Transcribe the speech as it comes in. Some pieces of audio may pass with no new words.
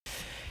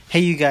Hey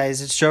you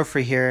guys, it's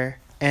Joffrey here,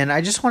 and I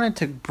just wanted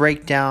to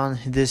break down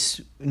this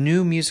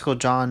new musical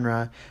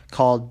genre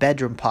called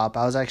bedroom pop.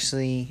 I was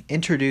actually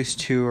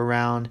introduced to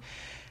around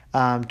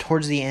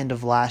towards the end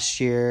of last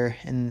year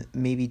and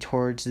maybe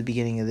towards the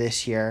beginning of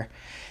this year.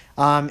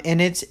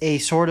 And it's a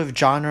sort of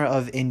genre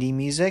of indie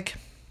music,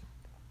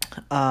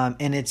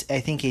 and it's, I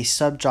think, a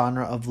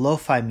subgenre of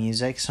lo-fi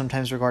music,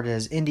 sometimes regarded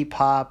as indie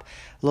pop,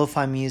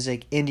 lo-fi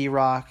music, indie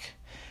rock,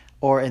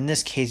 or in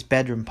this case,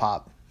 bedroom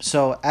pop.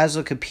 So, as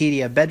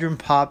Wikipedia, bedroom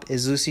pop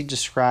is loosely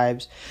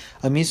describes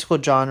a musical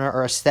genre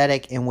or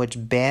aesthetic in which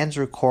bands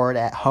record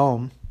at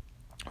home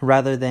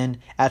rather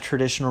than at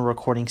traditional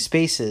recording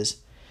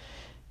spaces.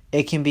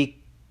 It can be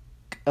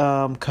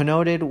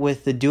connoted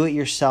with the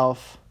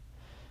do-it-yourself,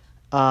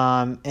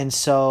 and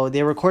so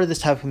they recorded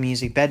this type of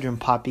music, bedroom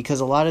pop, because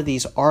a lot of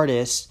these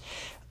artists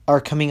are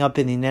coming up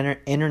in the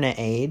internet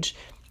age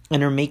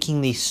and are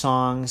making these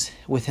songs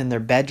within their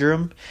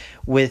bedroom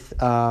with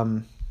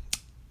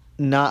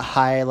not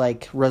high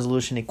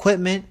resolution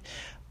equipment,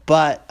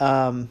 but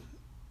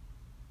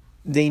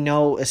they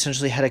know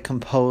essentially how to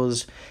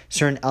compose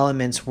certain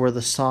elements where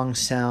the songs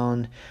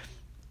sound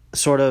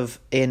sort of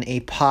in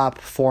a pop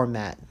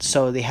format.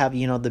 So they have,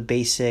 the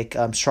basic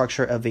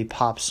structure of a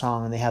pop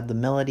song. They have the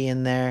melody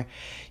in there,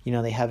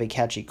 they have a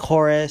catchy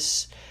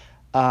chorus,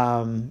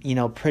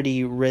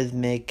 pretty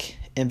rhythmic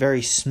and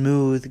very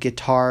smooth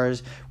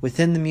guitars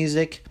within the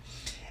music.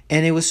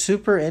 And it was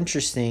super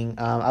interesting.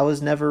 I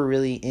was never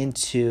really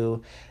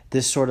into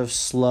this sort of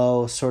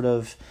slow,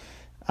 slow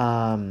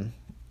down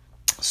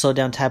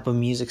type of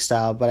music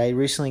style, but I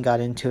recently got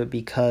into it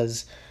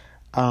because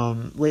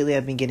lately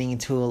I've been getting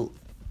into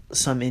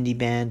some indie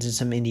bands and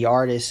some indie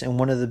artists, and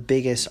one of the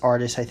biggest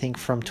artists I think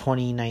from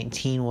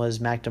 2019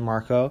 was Mac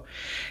DeMarco.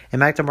 And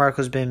Mac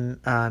DeMarco's been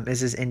is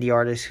this indie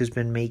artist who's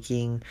been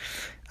making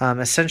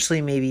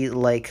essentially maybe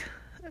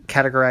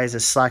categorized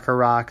as slacker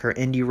rock or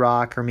indie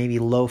rock or maybe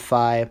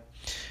lo-fi,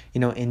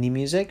 indie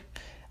music.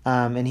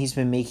 And he's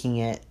been making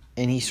it,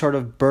 and he sort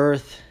of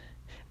birthed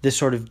this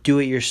sort of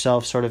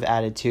do-it-yourself sort of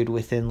attitude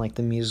within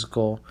the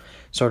musical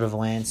sort of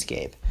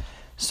landscape.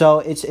 So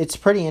it's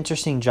pretty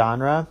interesting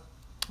genre.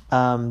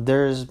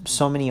 There's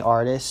so many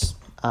artists,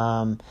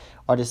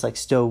 artists like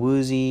Still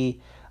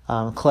Woozy,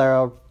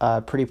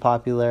 Clairo, pretty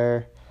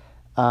popular.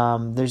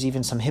 There's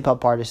even some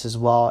hip-hop artists as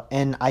well.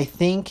 And I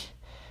think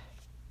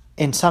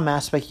in some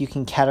aspect, you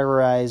can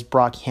categorize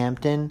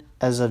Brockhampton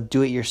as a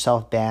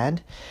do-it-yourself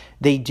band.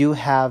 They do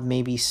have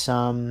maybe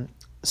some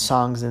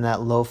songs in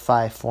that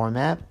lo-fi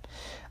format,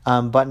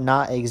 but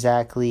not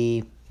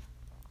exactly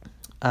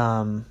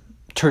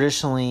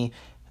traditionally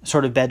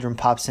sort of bedroom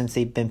pop, since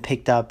they've been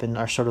picked up and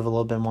are sort of a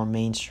little bit more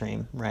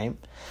mainstream, right?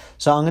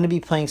 So I'm going to be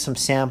playing some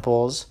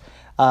samples.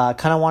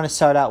 Kind of want to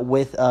start out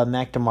with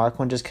Mac DeMarco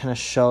and just kind of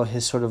show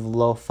his sort of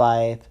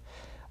lo-fi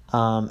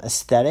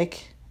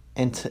aesthetic,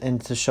 and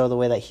to show the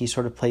way that he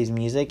sort of plays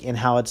music and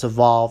how it's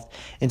evolved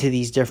into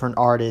these different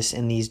artists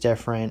and these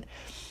different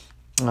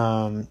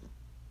sort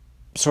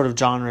of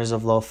genres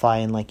of lo-fi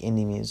and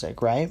indie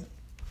music, right?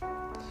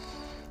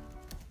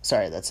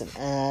 Sorry, that's an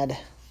ad.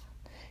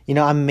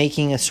 I'm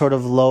making a sort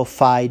of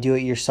lo-fi,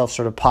 do-it-yourself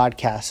sort of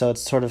podcast, so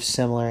it's sort of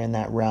similar in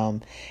that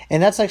realm.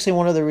 And that's actually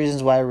one of the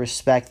reasons why I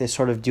respect this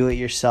sort of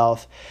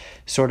do-it-yourself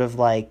sort of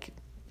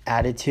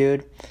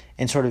attitude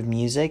and sort of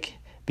music,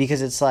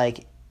 because it's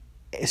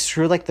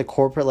through the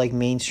corporate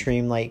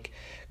mainstream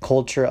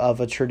culture of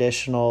a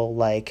traditional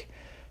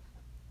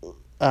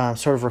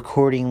sort of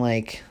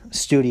recording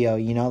studio,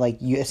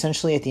 you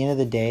essentially at the end of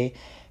the day,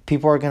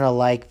 people are going to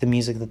like the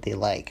music that they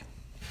like.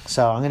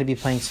 So I'm going to be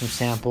playing some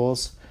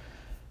samples.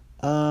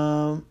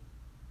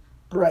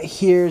 Right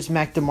here's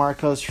Mac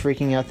DeMarco's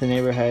Freaking Out the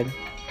Neighborhood.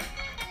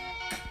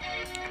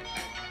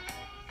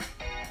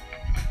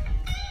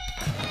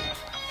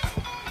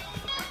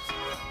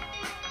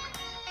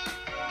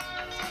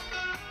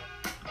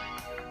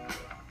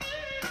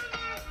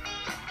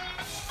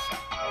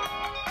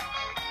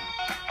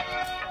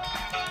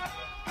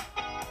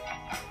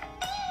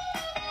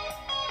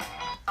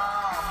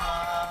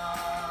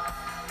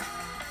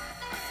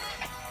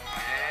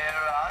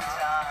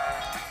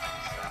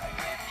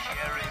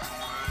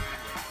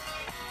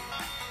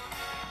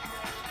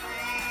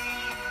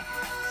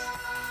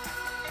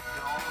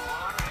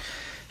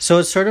 So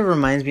it sort of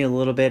reminds me a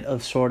little bit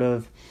of sort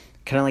of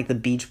kind of the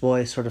Beach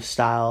Boys sort of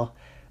style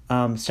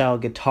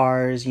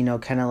guitars,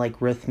 kind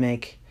of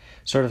rhythmic,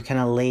 sort of kind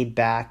of laid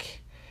back.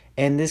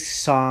 And this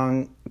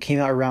song came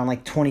out around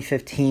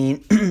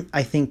 2015,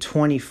 I think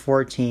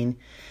 2014.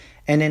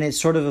 And then it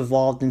sort of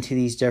evolved into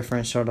these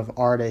different sort of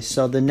artists.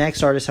 So the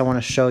next artist I want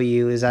to show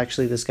you is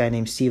actually this guy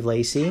named Steve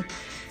Lacy,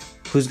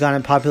 who's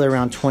gotten popular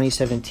around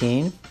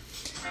 2017.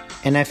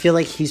 And I feel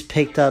like he's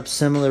picked up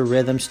similar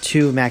rhythms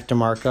to Mac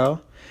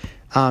DeMarco.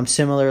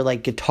 Similar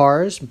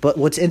guitars, but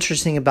what's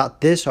interesting about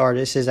this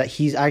artist is that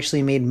he's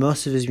actually made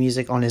most of his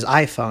music on his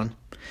iPhone.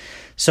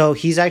 So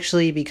he's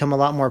actually become a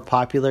lot more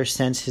popular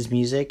since his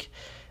music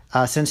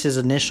since his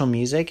initial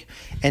music,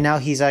 and now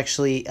he's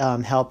actually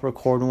helped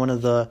record one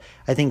of the,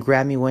 I think,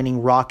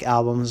 Grammy-winning rock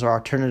albums or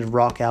alternative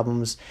rock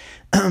albums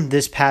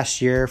this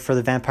past year for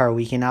the Vampire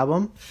Weekend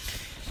album.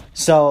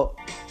 So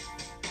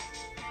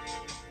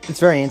it's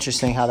very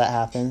interesting how that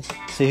happens.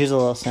 So here's a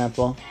little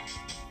sample.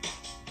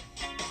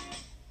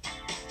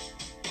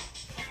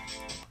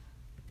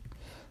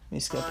 Let me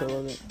skip it a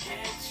little bit.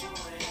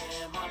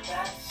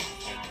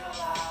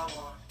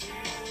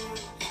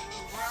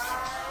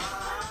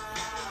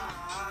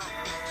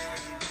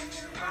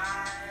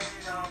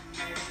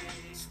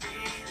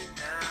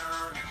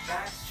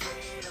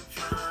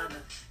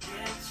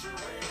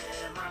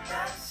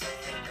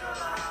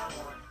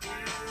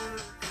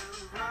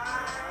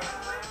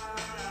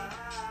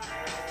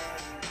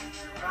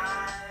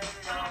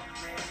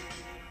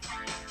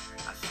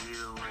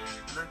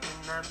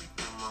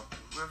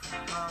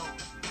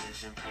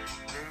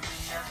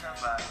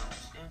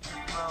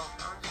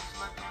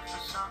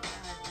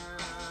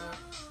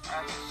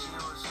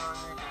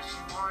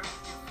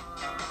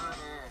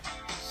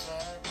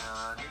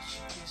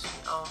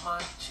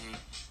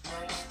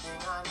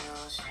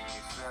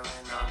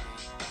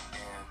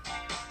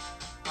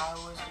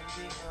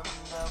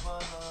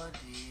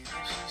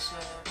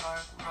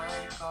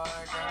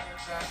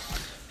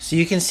 So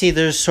you can see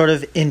there's sort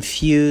of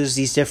infused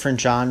these different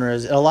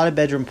genres. A lot of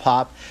bedroom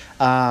pop.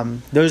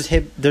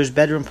 There's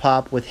bedroom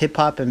pop with hip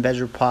hop, and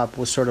bedroom pop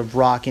with sort of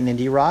rock and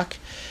indie rock.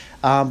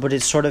 But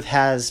it sort of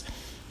has,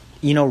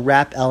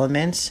 rap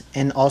elements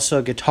and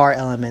also guitar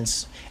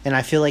elements. And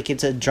I feel like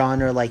it's a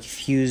genre like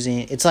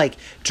fusing. It's like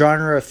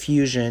genre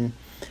fusion,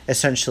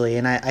 essentially.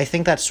 And I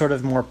think that's sort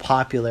of more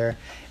popular.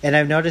 And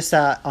I've noticed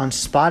that on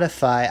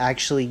Spotify, I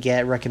actually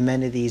get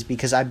recommended these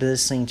because I've been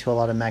listening to a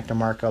lot of Mac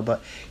DeMarco.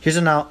 But here's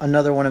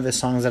another one of his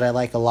songs that I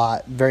like a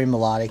lot. Very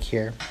melodic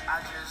here.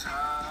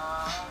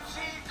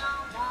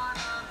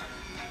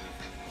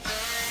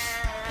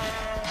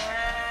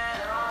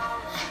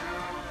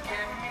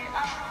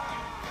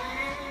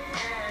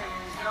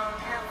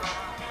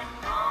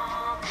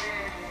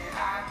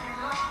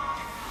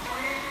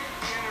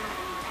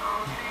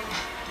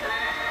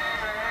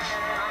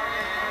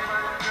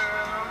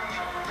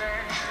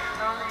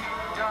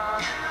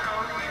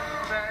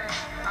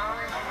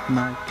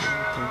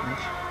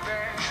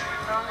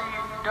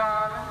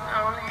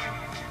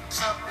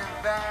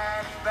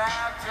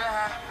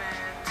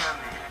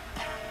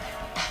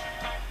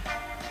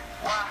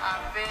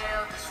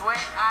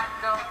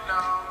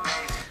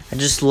 I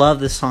just love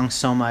this song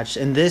so much.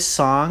 And this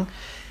song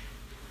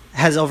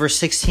has over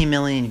 16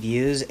 million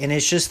views, and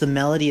it's just, the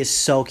melody is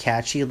so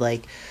catchy,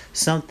 like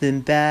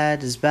something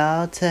bad is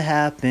about to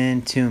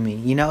happen to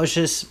me. It's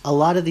just, a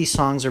lot of these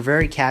songs are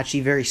very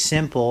catchy, very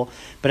simple,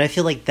 but I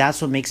feel like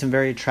that's what makes them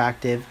very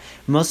attractive.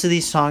 Most of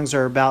these songs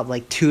are about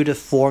like 2 to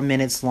 4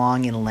 minutes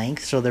long in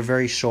length, so they're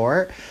very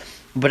short.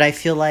 But I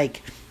feel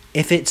like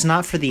if it's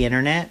not for the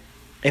internet,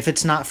 if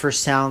it's not for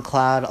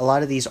SoundCloud, a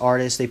lot of these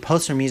artists, they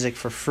post their music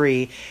for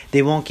free.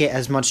 They won't get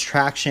as much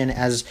traction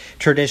as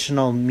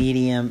traditional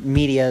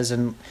medias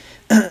and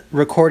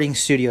recording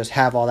studios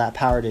have all that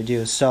power to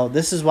do. So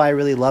this is why I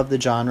really love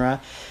the genre.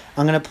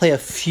 I'm going to play a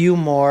few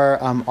more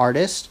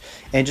artists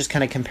and just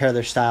kind of compare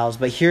their styles.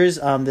 But here's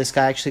this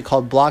guy actually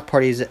called Block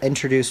Party, is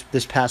introduced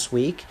this past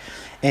week.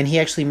 And he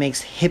actually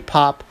makes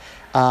hip-hop,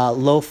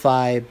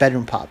 lo-fi,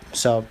 bedroom pop.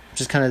 So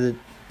just kind of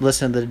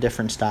listen to the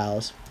different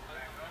styles.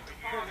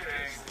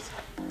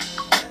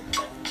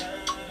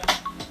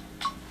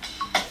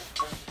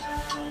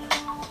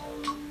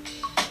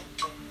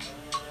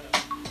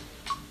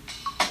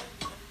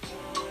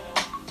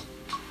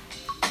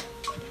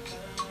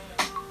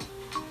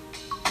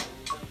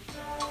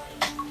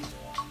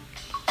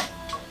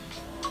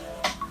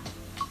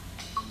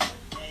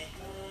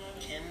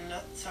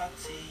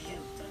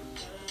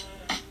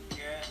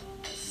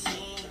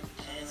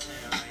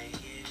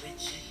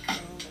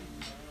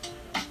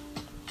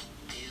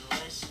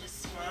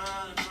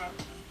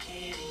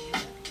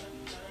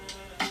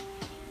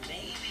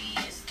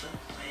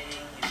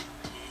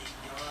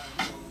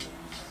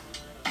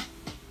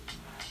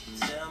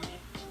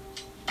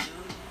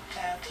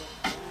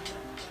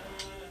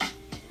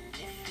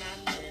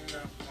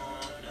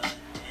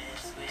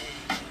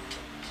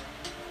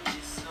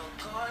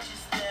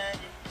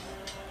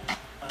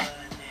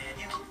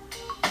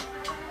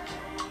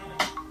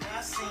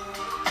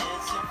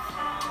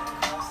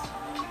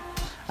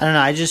 I don't know,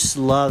 I just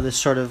love this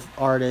sort of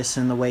artist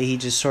and the way he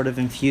just sort of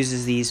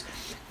infuses these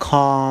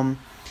calm,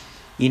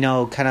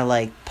 kind of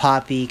like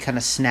poppy, kind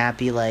of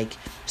snappy like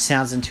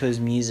sounds into his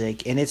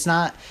music. And it's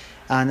not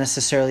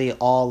necessarily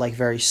all like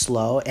very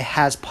slow. It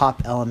has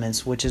pop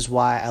elements, which is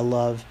why I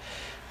love.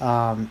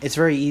 It's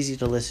very easy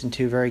to listen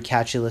to, very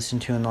catchy to listen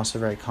to, and also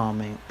very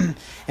calming.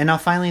 And now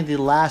finally, the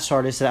last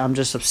artist that I'm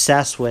just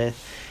obsessed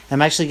with,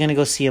 I'm actually going to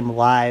go see him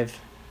live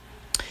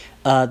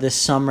this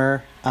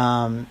summer.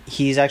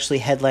 He's actually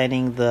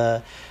headlining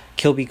the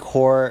Kilby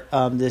Court,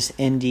 this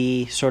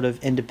indie sort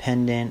of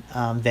independent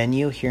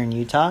venue here in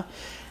Utah.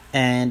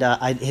 And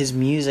his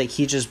music,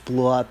 he just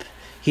blew up.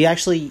 He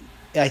actually,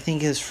 I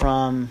think, is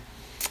from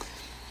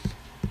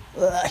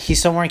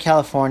He's somewhere in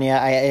California.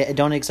 I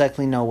don't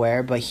exactly know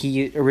where, but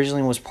he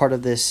originally was part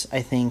of this,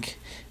 I think,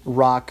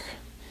 rock,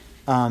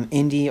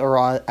 indie or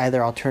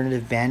either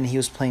alternative band. He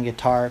was playing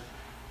guitar,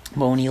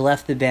 but when he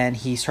left the band,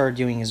 he started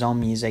doing his own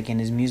music, and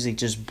his music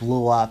just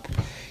blew up.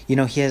 You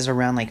know, he has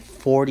around like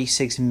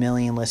 46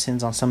 million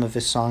listens on some of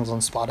his songs on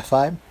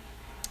Spotify,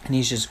 and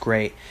he's just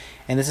great.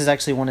 And this is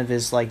actually one of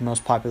his like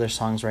most popular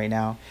songs right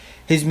now.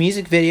 His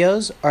music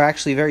videos are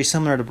actually very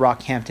similar to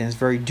Brockhampton. It's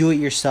very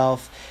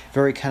do-it-yourself,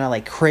 very kind of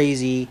like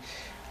crazy,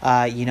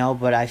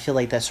 but I feel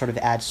like that sort of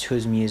adds to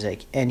his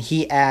music. And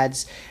he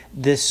adds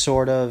this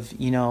sort of,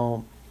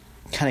 kind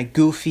of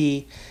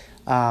goofy,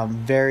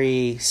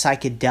 very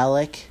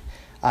psychedelic,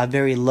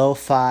 very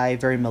lo-fi,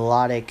 very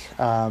melodic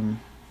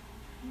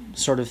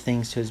sort of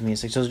things to his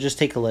music. So just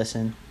take a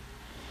listen.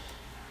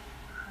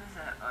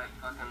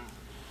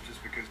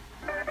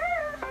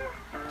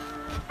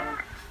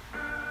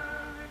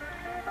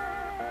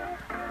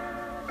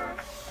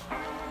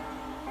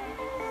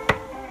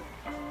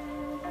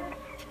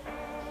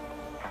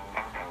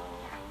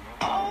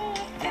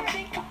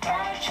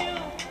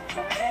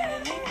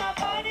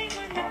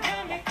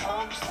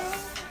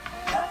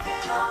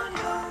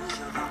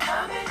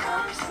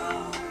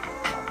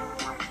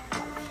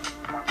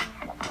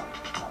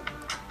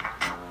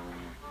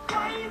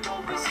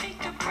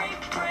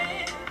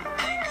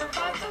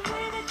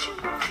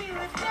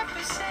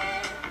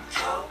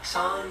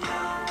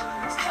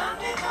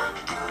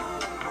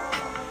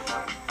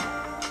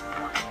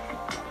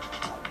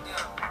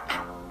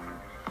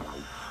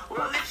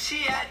 She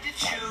had to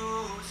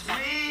choose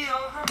me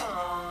or her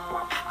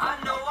mom. I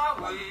know I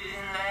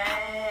wouldn't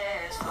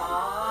last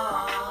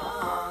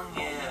long.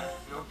 Yeah,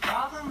 no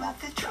problem with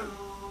the truth.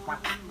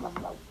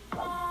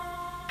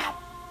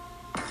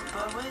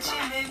 But when she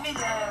made me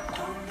laugh,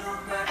 don't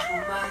look back to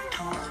my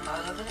tooth. I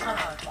love it's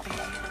hard to be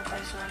in a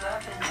place where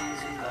life is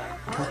easy. Like,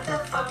 what the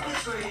fuck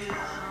is real?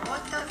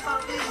 What the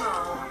fuck is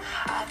wrong?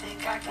 I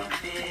think I can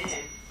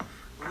fit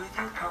with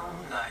your tone.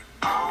 Like,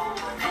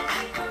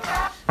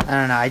 I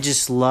don't know. I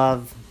just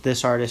love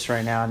this artist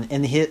right now,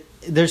 and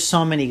there's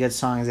so many good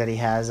songs that he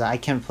has. I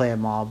can't play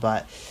them all,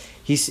 but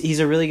he's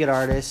a really good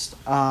artist.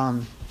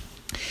 And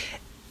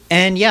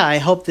yeah, I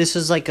hope this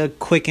is like a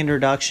quick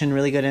introduction,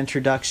 really good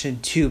introduction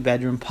to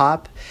bedroom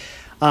pop.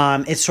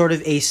 It's sort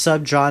of a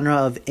subgenre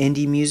of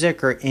indie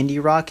music or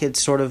indie rock.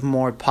 It's sort of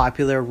more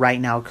popular right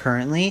now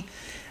currently.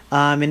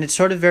 And it's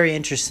sort of very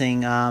interesting.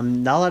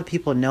 Not a lot of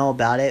people know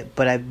about it,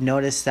 but I've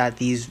noticed that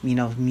these,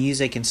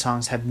 music and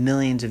songs have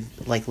millions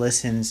of like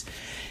listens.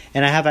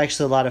 And I have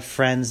actually a lot of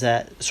friends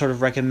that sort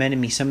of recommended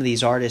me some of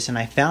these artists, and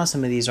I found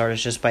some of these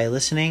artists just by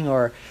listening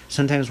or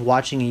sometimes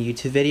watching a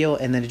YouTube video,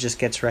 and then it just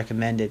gets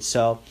recommended.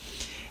 So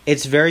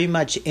it's very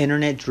much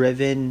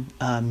internet-driven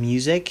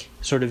music,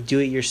 sort of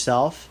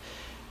do-it-yourself,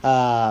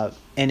 and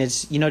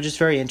it's just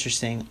very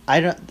interesting.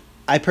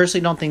 I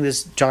personally don't think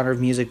this genre of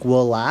music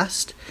will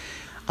last,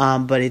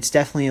 but it's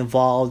definitely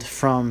evolved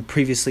from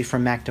previously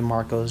from Mac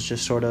DeMarco's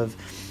just sort of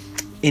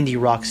indie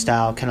rock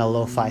style, kind of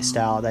lo-fi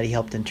style that he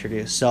helped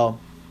introduce. So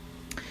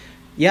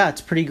yeah,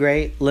 it's pretty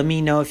great. Let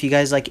me know if you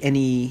guys like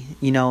any,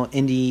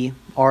 indie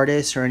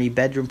artists or any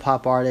bedroom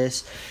pop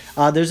artists.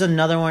 There's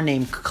another one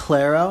named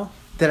Clairo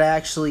that I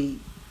actually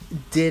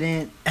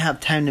didn't have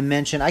time to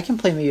mention. I can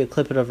play maybe a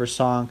clip of her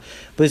song,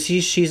 but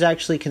she's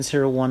actually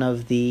considered one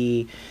of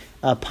the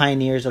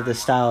pioneers of the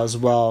style as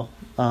well,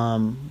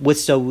 with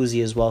Still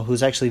Woozy as well,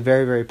 who's actually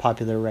very, very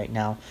popular right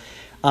now.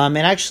 And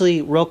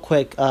actually, real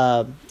quick,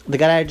 the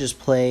guy I just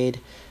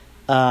played,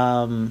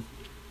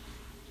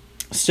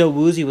 Still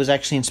Woozy, was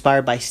actually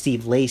inspired by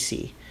Steve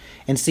Lacy.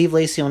 And Steve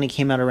Lacy only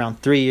came out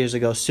around 3 years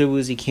ago. Still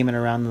Woozy came in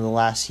around in the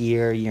last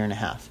year and a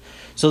half.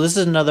 So this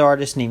is another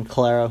artist named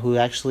Clairo who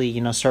actually,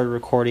 started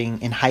recording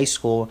in high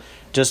school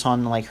just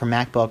on like her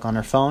MacBook on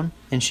her phone.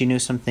 And she knew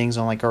some things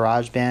on like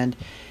GarageBand.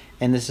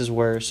 And this is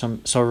where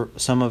some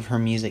of her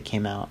music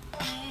came out.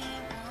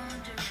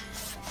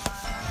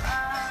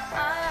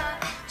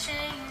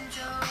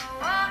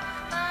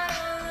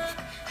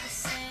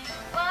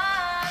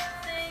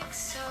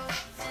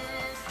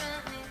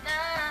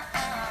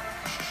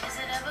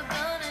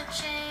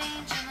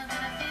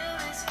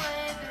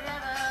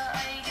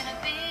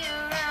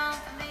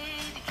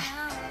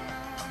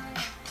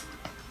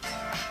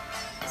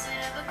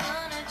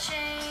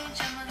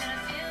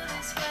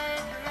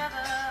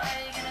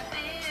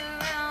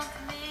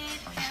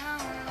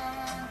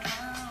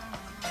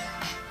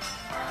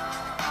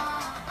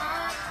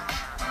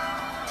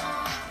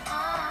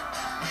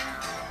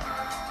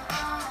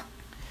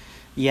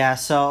 Yeah,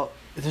 so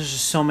there's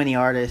just so many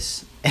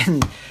artists,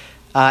 and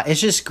it's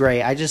just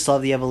great. I just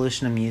love the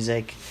evolution of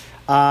music.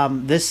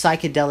 This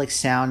psychedelic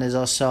sound is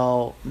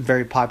also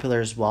very popular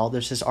as well.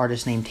 There's this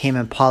artist named Tame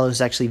Impala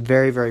who's actually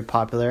very, very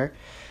popular.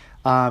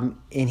 And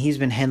he's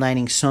been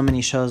headlining so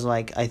many shows,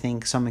 like I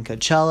think some in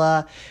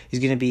Coachella.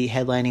 He's going to be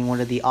headlining one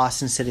of the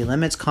Austin City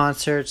Limits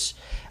concerts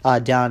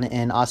down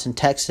in Austin,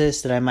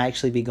 Texas, that I might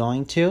actually be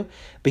going to.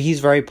 But he's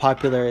very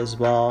popular as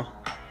well.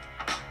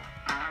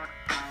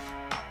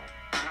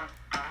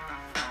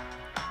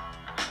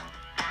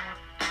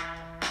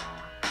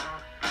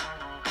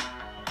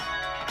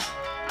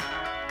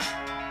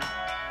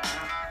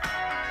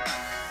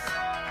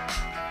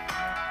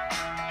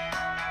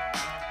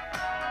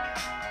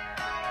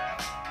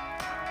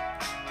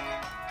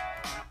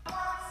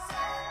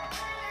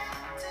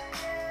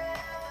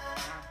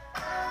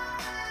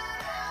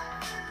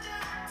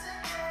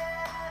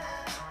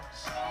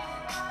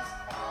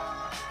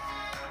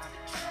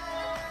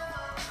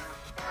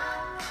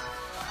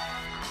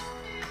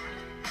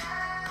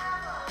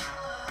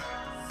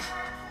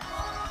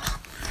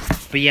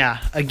 But yeah,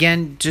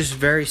 again, just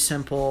very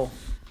simple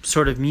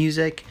sort of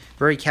music,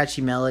 very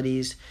catchy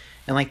melodies,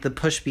 and like the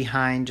push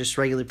behind just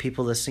regular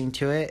people listening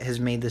to it has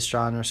made this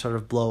genre sort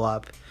of blow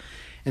up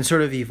and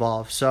sort of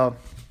evolve. So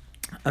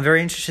I'm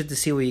very interested to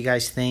see what you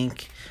guys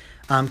think.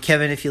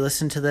 Kevin, if you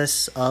listen to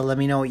this, let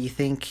me know what you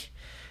think.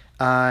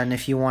 And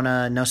if you want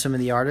to know some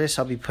of the artists,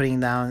 I'll be putting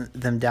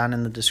them down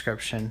in the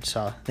description.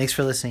 So thanks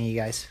for listening, you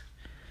guys.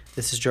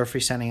 This is Joe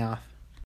Free signing off.